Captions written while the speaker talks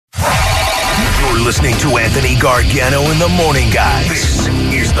You're listening to Anthony Gargano and the Morning Guys. This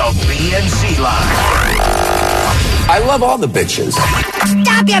is the B&C Line. I love all the bitches.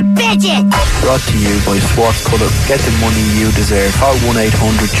 Stop your bitches! Brought to you by Swart Cutter. Get the money you deserve. Call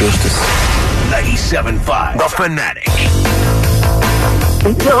 1-800-JUSTICE. 97.5, The Fanatic.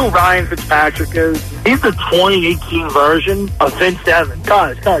 You know who Ryan Fitzpatrick is? He's the 2018 version of Vince Evans.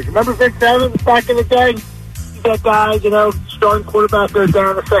 Guys, remember Vince Evans back in the day? He's that guy, starting quarterback goes down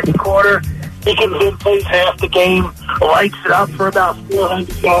in the second quarter. He comes in, plays half the game, lights it up for about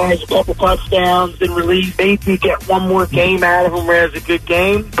 400 yards, a couple touchdowns, then relief. Maybe you get one more game out of him where it's a good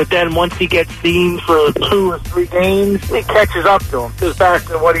game. But then once he gets seen for 2 or 3 games, it catches up to him. Goes back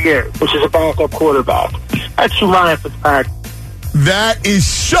to what he is, which is a backup quarterback. That's who Ryan Fitzpatrick. That is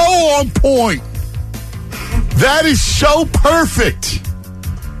so on point. That is so perfect.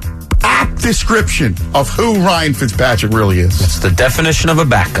 Apt description of who Ryan Fitzpatrick really is. It's the definition of a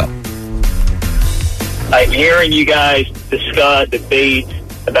backup. I'm hearing you guys discuss, debate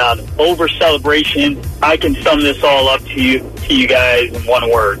about over-celebration. I can sum this all up to you guys in one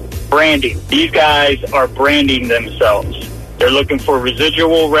word. Branding. These guys are branding themselves. They're looking for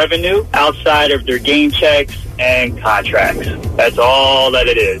residual revenue outside of their game checks and contracts. That's all that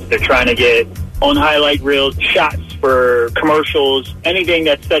it is. They're trying to get on highlight reels, shots for commercials, anything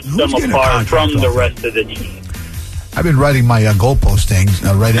that sets them apart from the rest of the team. I've been writing my goalpost things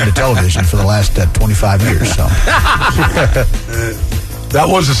right into television for the last 25 years. So that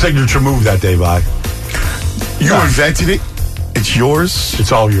was a signature move that day, Vi. You invented it. It's yours.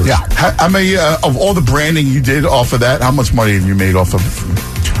 It's all yours. Yeah. How many of all the branding you did off of that? How much money have you made off of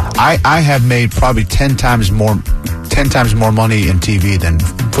it? I have made probably 10 times more money in TV than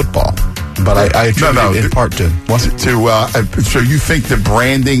football. But I attribute it in part to what? So you think the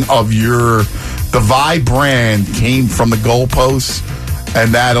branding of the Vi brand came from the goalposts,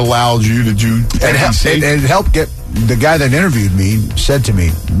 and that allowed you to do NBC? It helped get the guy that interviewed me said to me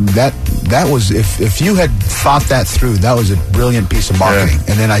that was if you had thought that through, that was a brilliant piece of marketing.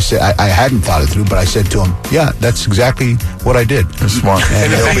 Yeah. And then I said I hadn't thought it through, but I said to him, yeah, that's exactly what I did. That's smart.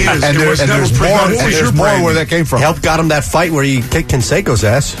 And there's more where that came from. Help got him that fight where he kicked Canseco's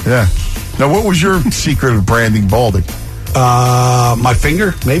ass. Yeah. Now, what was your secret of branding balding? My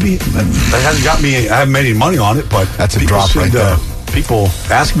finger, maybe. That hasn't got me. I haven't made any money on it, but that's a drop right there. People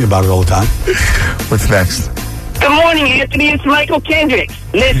ask me about it all the time. What's next? Good morning, Anthony. It's Michael Kendricks.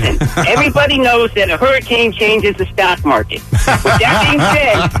 Listen, everybody knows that a hurricane changes the stock market. With that being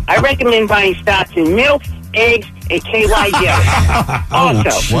said, I recommend buying stocks in milk, eggs, and KY jelly.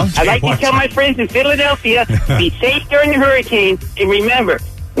 Also, I'd like to tell my friends in Philadelphia, be safe during the hurricane, and remember,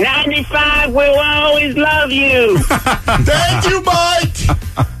 95 will always love you. Thank you,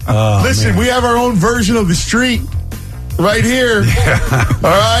 Mike. Listen, we have our own version of the street right here. All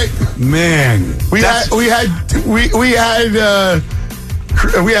right, man. We had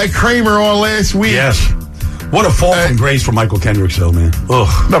Kramer on last week. Yes. What a fall from grace for Michael Kendricks, though, man.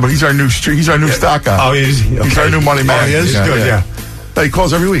 Ugh. No, but he's our new stock guy. Oh, he is. Okay. He's our new money man. Oh, he is. Good. Yeah. He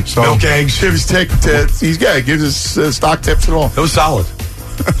calls every week. So milk, eggs. Gives tips. He gives us stock tips and all. It was solid.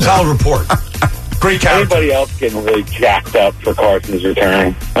 Solid report. Great character. Everybody else getting really jacked up for Carson's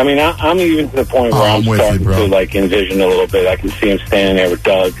return. I mean, I'm even to the point where I'm starting to envision a little bit. I can see him standing there with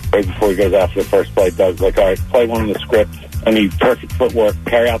Doug right before he goes after the first play. Doug's like, all right, play one of the scripts. I mean, perfect footwork,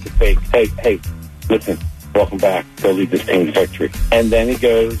 carry out the fake. Hey, listen, welcome back. Go lead this team to victory. And then he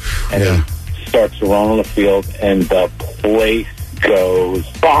goes and he starts to run on the field, and the place goes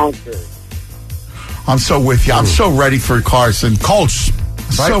bonkers. I'm so with you. I'm so ready for Carson. Colts.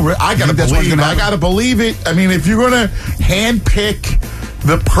 Right? I gotta believe it. I mean, if you're gonna handpick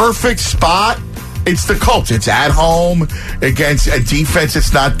the perfect spot, it's the Colts. It's at home against a defense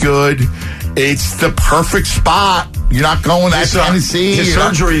that's not good. It's the perfect spot. You're not going at Tennessee. His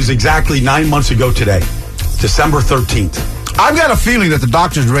surgery is exactly 9 months ago today, December 13th. I've got a feeling that the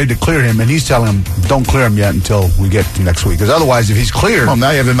doctor's ready to clear him, and he's telling him, don't clear him yet until we get to next week. Because otherwise, if he's cleared... Well,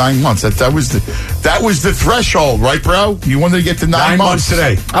 now you have the 9 months. That was the threshold, right, bro? You wanted to get to 9 months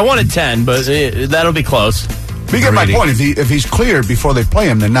today. I wanted 10, but that'll be close. But you get my point. If he's cleared before they play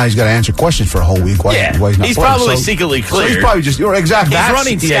him, then now he's got to answer questions for a whole week. Why he's not he's playing. probably secretly cleared. So he's probably just... Exactly. He's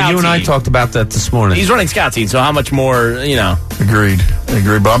running scout team. You and I talked about that this morning. He's running scout team, so how much more, Agreed.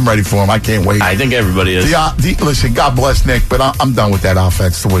 But I'm ready for him. I can't wait. I think everybody is. Listen, God bless Nick, but I'm done with that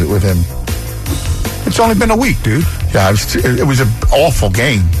offense with him. It's only been a week, dude. Yeah, it was an awful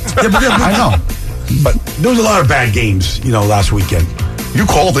game. I know. But there was a lot of bad games, last weekend. You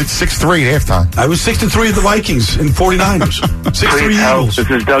called it 6-3 at halftime. I was 6-3 at the Vikings in 49ers. 6-3 Eagles.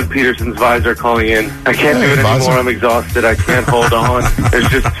 This is Doug Peterson's visor calling in. I can't do it anymore. I'm exhausted. I can't hold on. There's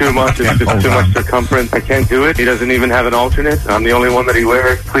just too much. It's just too much circumference. I can't do it. He doesn't even have an alternate. I'm the only one that he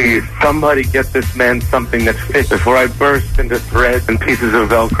wears. Please, somebody get this man something that fits before I burst into threads and pieces of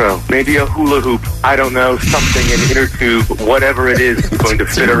Velcro. Maybe a hula hoop. I don't know. Something, an inner tube, whatever it is going to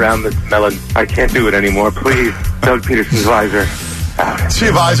fit around this melon. I can't do it anymore. Please, Doug Peterson's visor. See,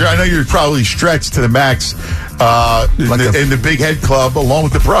 visor, I know you're probably stretched to the max in the Big Head Club along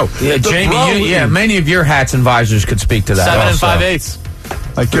with the pro. Yeah, Jamie, many of your hats and visors could speak to that. 7 5/8.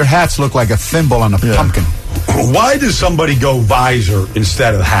 Like your hats look like a thimble on a pumpkin. Why does somebody go visor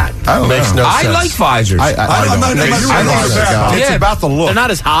instead of hat? I don't know. I like visors. It's about the look. They're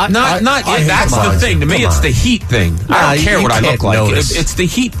not as hot. That's the thing. To me, it's the heat thing. I don't care what I look like. It's the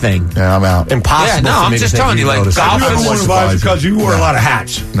heat thing. Yeah, I'm out. Impossible. Yeah, no, I'm just telling you, like, golf. You ever worn a visor because you wore a lot of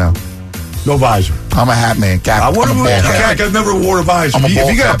hats? No. No visor. I'm a hat man. I've never wore a visor. If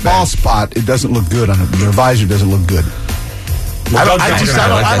you got a ball spot, it doesn't look good on it. Your visor doesn't look good. I don't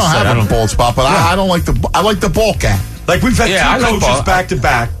have a bald spot, but I don't like I like the ball cap. Like we've had two coaches back to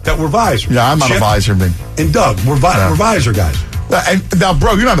back that were visors. Yeah, I'm not a visor man. And Doug, we're visor guys. Now,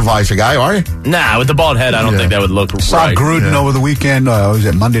 bro, you're not a visor guy, are you? Nah, with the bald head, I don't think that would look right. Saw Gruden over the weekend. Was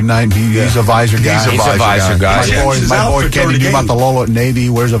it Monday night? He's a visor guy. He's a visor guy. My boy Kenny knew about the Lolo at Navy. He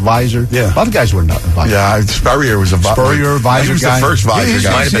wears a visor. Yeah. A lot of guys wear nothing. Yeah, Spurrier was a visor guy. He was the first visor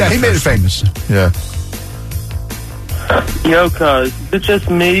guy. Yeah, he made it famous. Yeah. Yo, cuz, is it just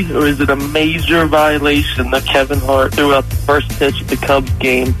me, or is it a major violation that Kevin Hart threw out the first pitch at the Cubs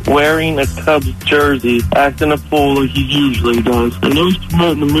game wearing a Cubs jersey, acting a fool like he usually does? I know he's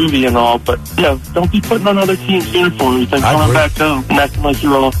promoting the movie and all, but, don't be putting on other teams' uniforms and coming back home and acting like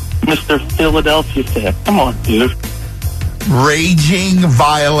you're all Mr. Philadelphia fan. Come on, dude. Raging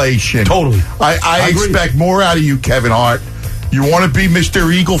violation. Totally. I expect more out of you, Kevin Hart. You want to be Mr.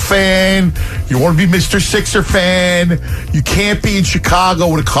 Eagle fan. You want to be Mr. Sixer fan. You can't be in Chicago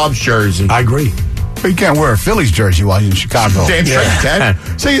with a Cubs jersey. I agree. But you can't wear a Phillies jersey while you're in Chicago. Damn straight you can.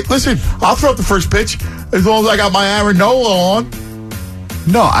 Say, listen, I'll throw up the first pitch as long as I got my Aaron Nola on.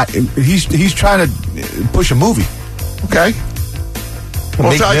 No, he's trying to push a movie. Okay. Well,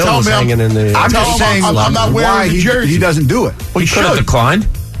 I'm just saying I'm not wearing the jersey. He doesn't do it. Well, he could have declined.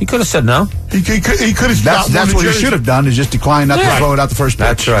 He could have said no. He could have. That's what he should have done. Is just decline not to throw it out the first pitch.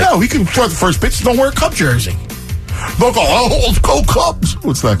 That's right. No, he can throw out the first pitch. Don't wear a Cub jersey. Don't go. Let's go Cubs.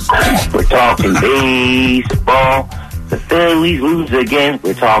 What's next? We're talking baseball. The Phillies lose again.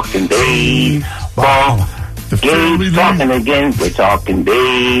 We're talking baseball. Gabe's talking again. We're talking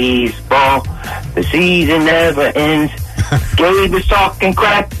baseball. The season never ends. Gabe is talking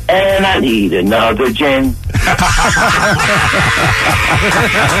crap, and I need another gin. That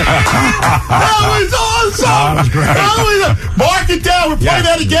was awesome. That was great. Mark it down. We're playing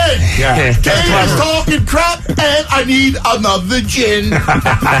that again. Yeah. Gabe is talking crap, and I need another gin.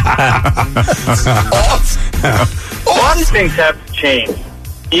 Awesome. A lot of things have to change.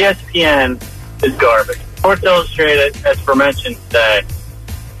 ESPN is garbage. Sports Illustrated, as mentioned today,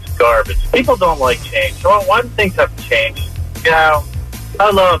 is garbage. People don't like change. So one things have to change. I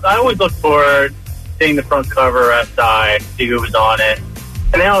always look forward seeing the front cover of SI, see who was on it.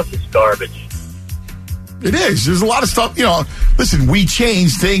 And now it's just garbage. It is. There's a lot of stuff, listen, we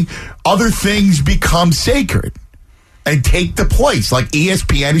change other things become sacred and take the place. Like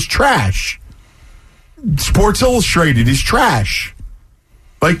ESPN is trash. Sports Illustrated is trash.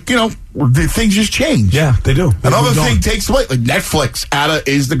 Like, the things just change. Yeah, they do. Another thing takes away. Like Netflix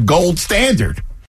is the gold standard.